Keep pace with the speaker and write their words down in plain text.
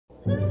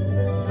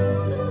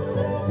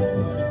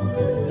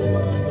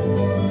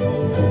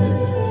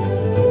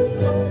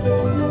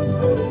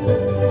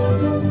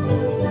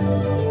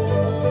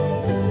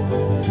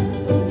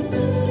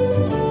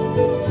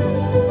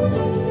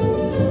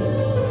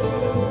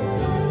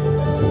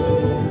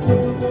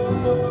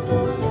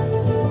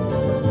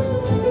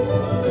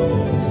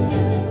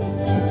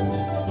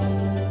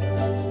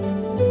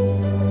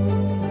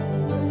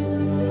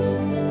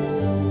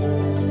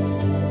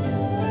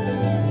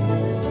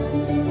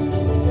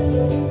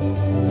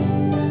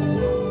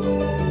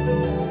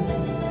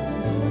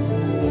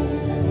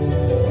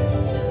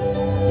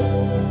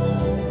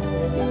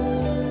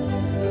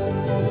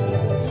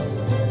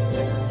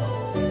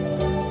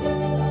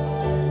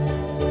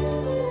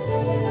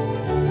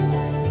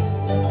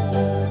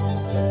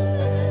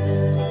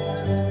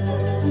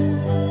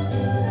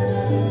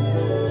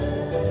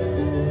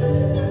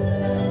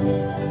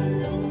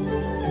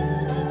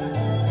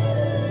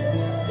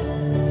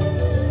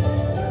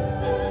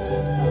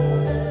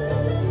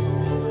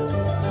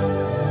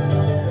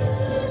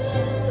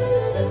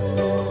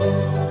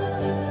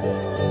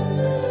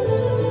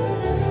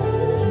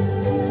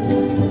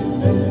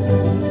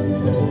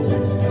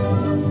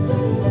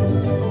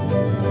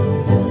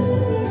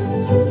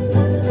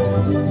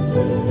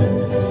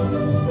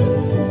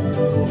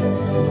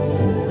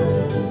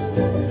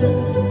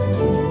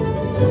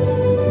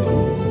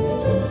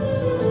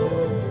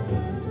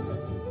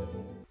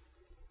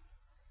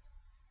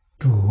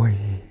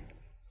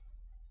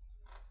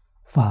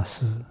法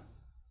师、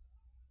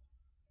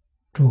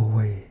诸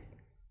位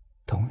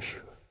同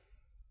学，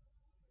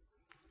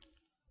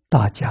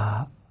大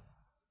家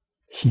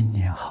新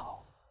年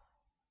好！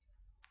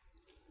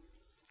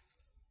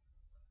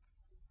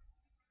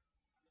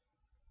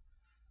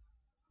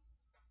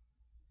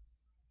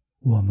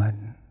我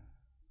们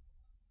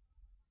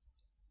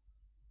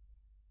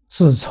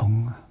自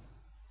从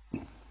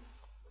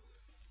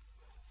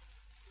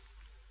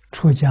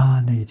出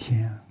家那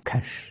天开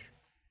始，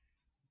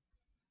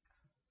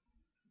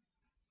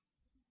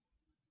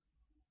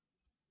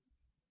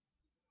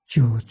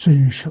就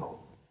遵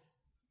守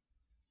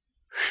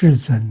世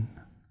尊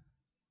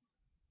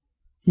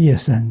一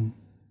生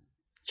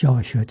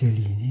教学的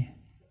理念，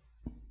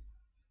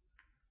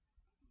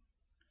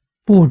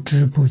不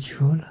知不觉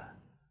了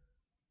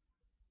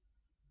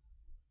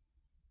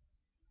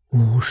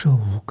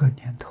55个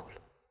年头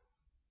了，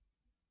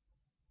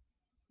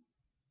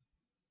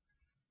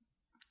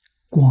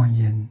光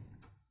阴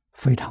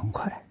非常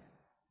快。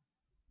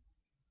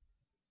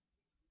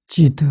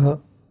记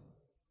得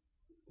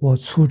我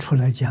初出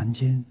来讲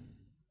经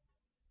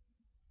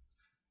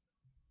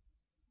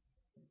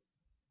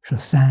是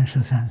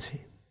33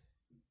岁，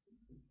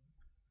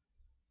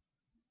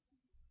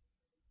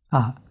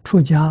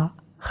出家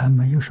还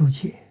没有受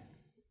戒。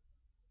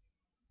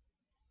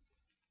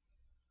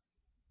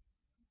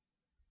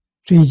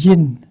最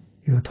近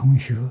有同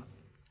学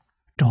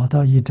找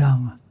到一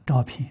张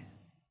照片，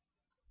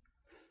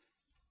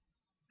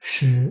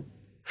是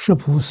石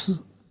浦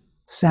寺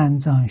三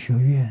藏学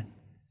院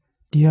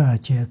第2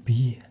届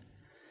毕业，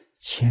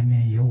前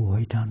面有我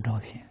一张照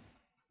片，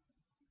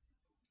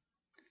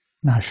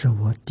那是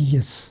我第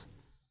一次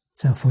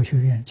在佛学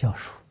院教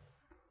书，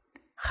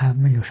还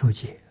没有受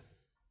戒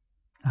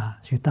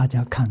所以大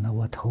家看到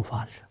我头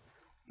发是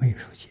没有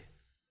受戒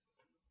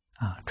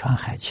穿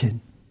海青，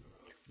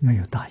没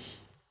有大衣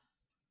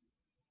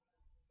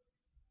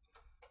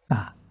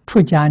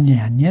出家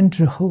2年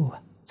之后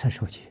才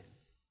受戒，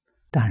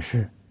但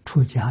是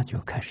出家就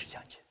开始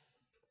讲经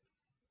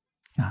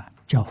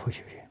教佛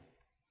学院，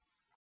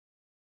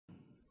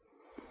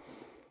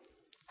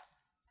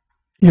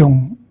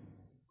用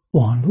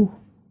网络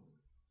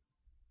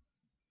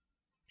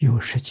有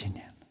10几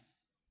年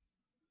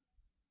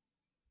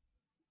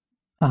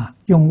了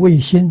用卫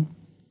星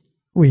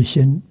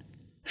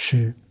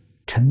是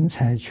陈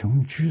才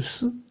琼居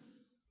士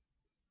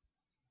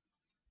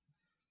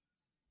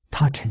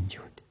他成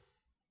就的，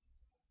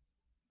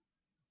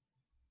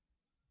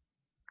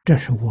这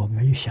是我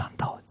没有想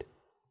到的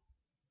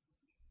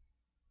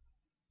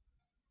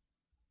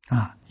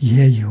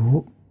也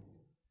有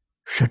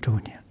10周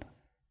年了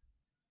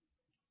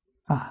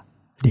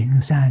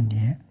03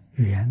年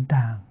元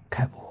旦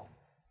开播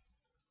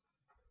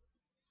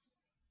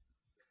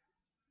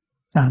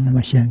那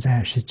么现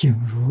在是进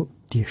入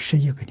第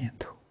11个年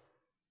头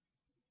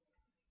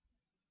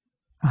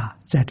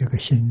在这个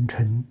新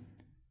春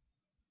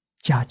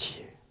佳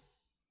节，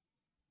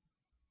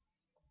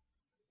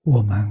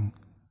我们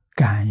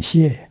感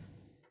谢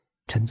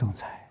陈总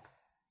裁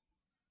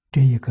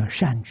这一个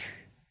善举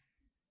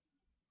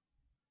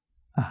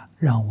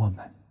让我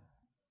们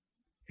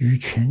与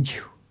全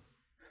球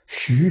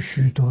许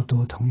许多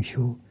多同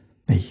修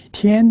每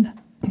天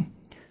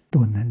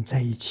都能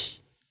在一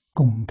起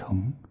共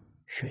同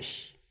学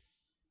习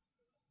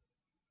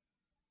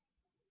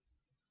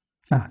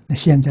那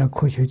现在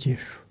科学技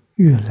术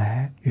越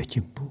来越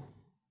进步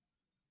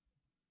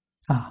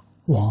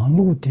网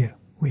络的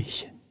卫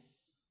星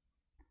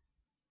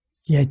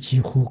也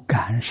几乎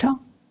赶上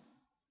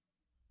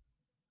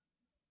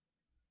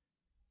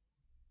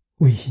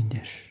卫星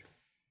电视，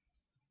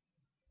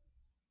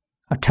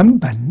成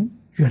本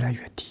越来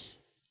越低，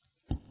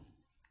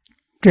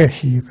这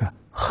是一个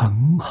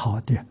很好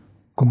的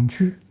工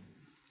具。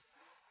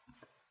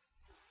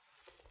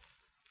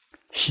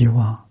希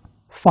望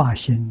发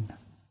心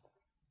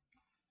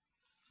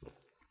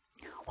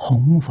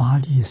弘法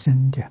利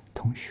生的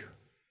同学，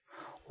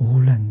无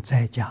论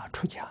在家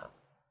出家，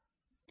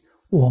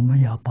我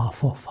们要把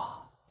佛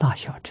法大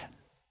小乘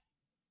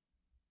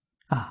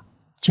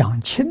讲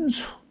清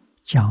楚、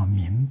讲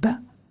明白，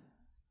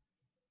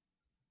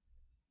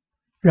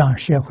让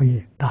社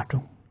会大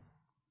众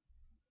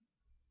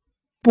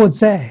不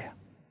再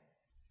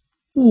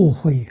误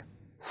会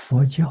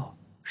佛教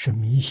是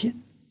迷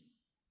信，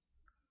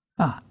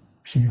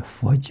是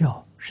佛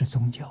教是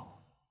宗教。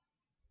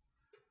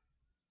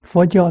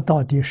佛教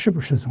到底是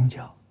不是宗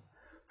教？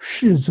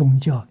是宗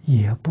教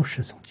也不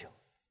是宗教，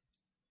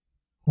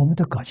我们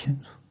得搞清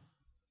楚。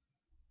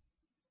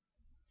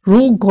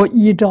如果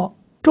依照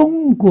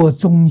中国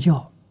宗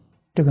教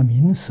这个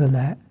名词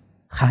来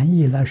含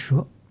义来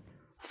说，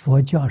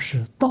佛教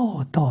是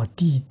道道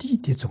地地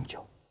的宗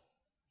教。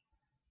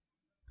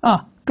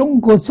中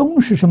国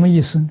宗是什么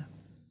意思呢？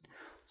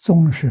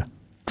宗是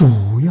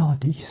主要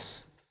的意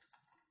思，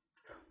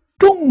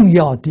重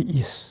要的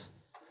意思，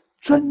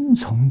遵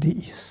从的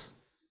意思。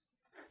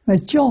那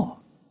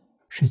教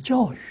是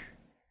教育、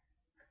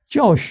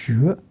教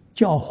学、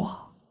教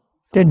化，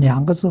这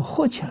两个字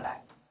合起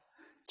来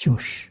就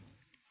是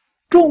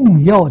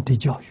重要的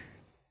教育，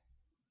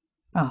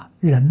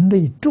人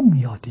类重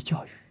要的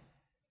教育，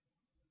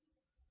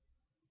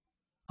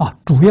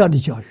主要的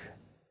教育，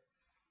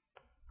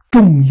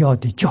重要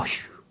的教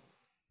学，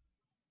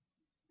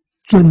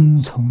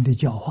遵从的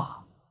教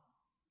化，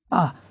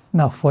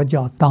那佛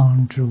教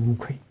当之无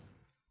愧，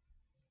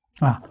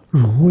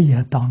儒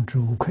也当之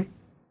无愧，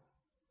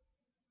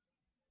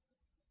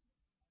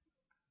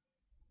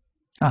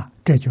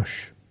这就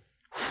是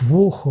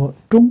符合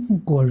中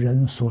国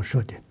人所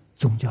说的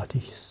宗教的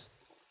意思。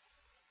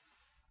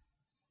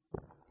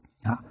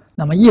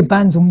那么一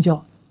般宗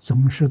教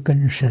总是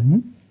跟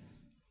神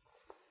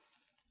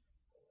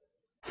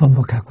分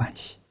不开关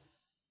系，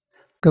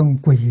跟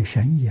鬼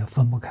神也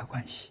分不开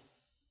关系。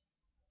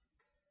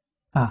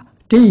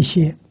这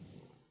些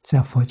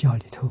在佛教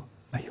里头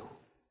没有，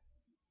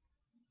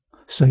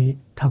所以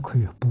它可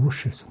以不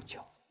是宗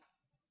教。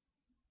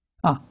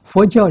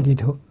佛教里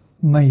头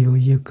没有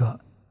一个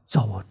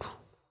造物主，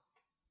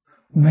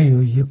没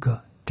有一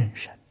个真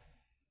神。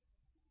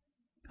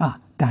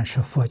但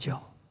是佛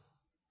教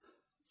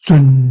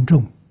尊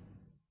重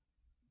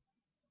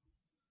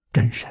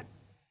真神，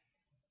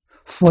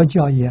佛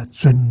教也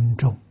尊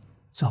重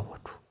造物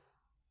主。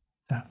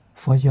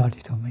佛教里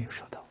头没有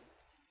说到。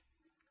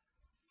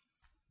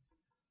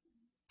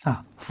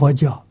佛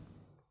教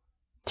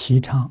提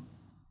倡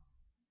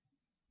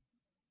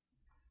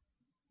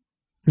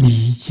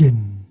礼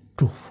敬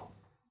诸佛，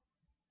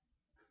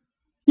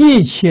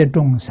一切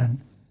众生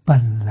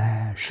本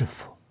来是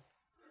佛，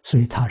所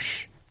以它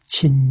是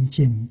清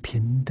净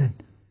平等、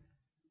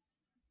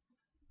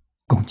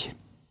恭敬、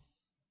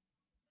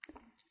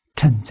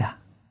称赞、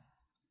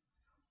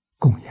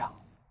供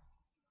养。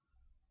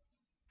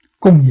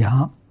供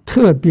养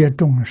特别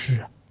重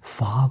视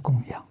法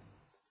供养。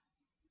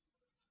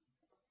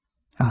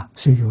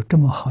所以有这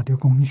么好的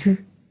工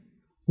具，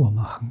我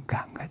们很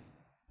感恩，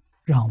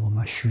让我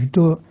们许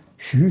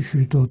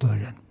许多多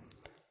人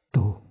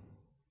都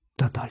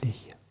得到利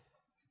益。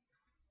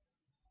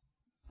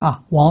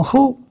往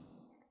后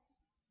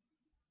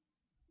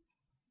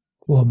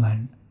我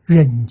们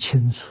认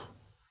清楚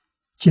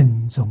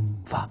经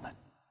宗法门，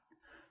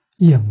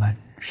一门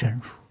深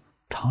入，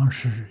长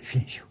时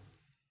熏修。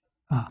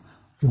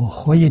我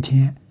活一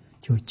天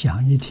就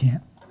讲一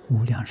天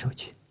无量寿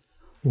经，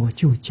我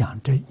就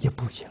讲这一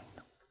部经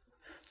了，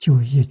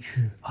就一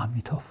句阿弥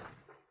陀佛，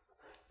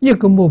一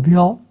个目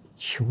标，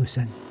求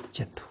生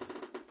净土。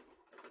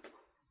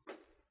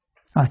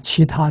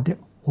其他的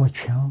我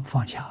全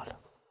放下了。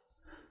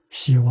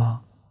希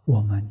望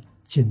我们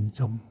经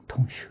宗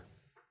同学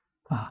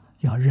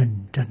要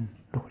认真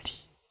努力，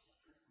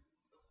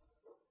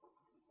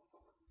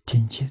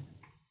听经、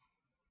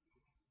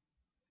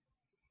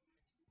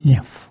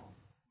念佛，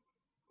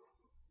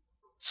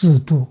自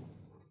度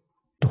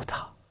度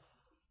他。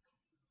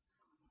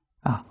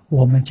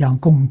我们将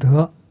功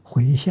德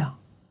回向，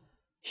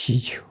祈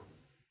求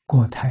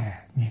国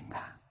泰民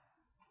安，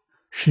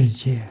世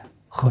界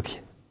和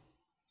平。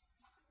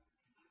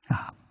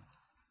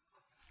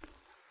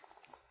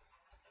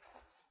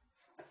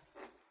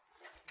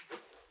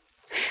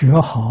学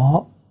好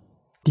《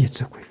弟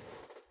子规》，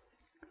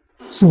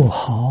做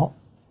好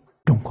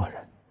中国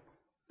人。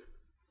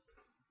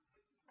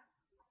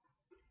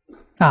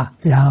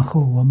然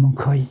后我们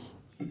可以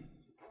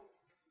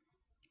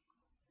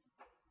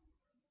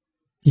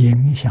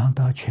影响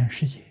到全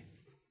世界，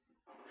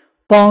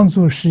帮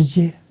助世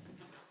界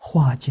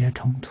化解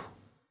冲突，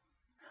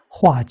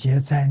化解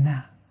灾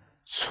难，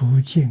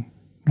促进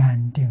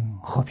安定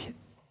和平。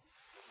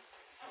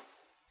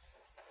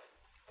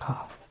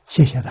好，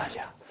谢谢大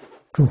家。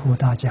祝福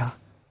大家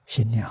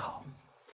新年好。